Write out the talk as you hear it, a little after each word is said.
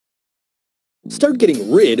Start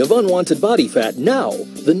getting rid of unwanted body fat now,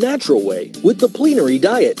 the natural way, with the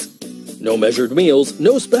PlenaryDiet. No measured meals,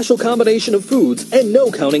 no special combination of foods, and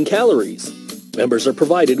no counting calories. Members are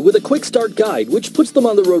provided with a quick start guide which puts them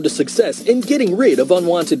on the road to success in getting rid of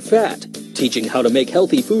unwanted fat, teaching how to make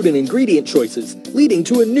healthy food and ingredient choices, leading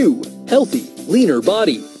to a new, healthy, leaner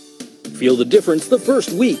body. Feel the difference the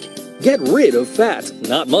first week. Get rid of fat,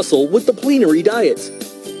 not muscle, with the PlenaryDiet.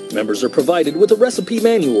 Members are provided with a recipe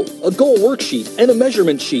manual, a goal worksheet, and a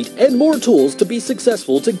measurement sheet, and more tools to be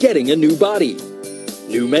successful to getting a new body.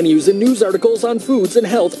 New menus and news articles on foods and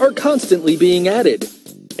health are constantly being added.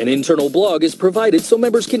 An internal blog is provided so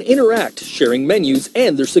members can interact, sharing menus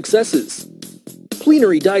and their successes.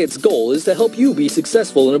 PlenaryDiet's goal is to help you be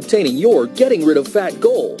successful in obtaining your getting rid of fat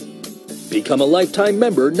goal. Become a lifetime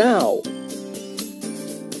member now.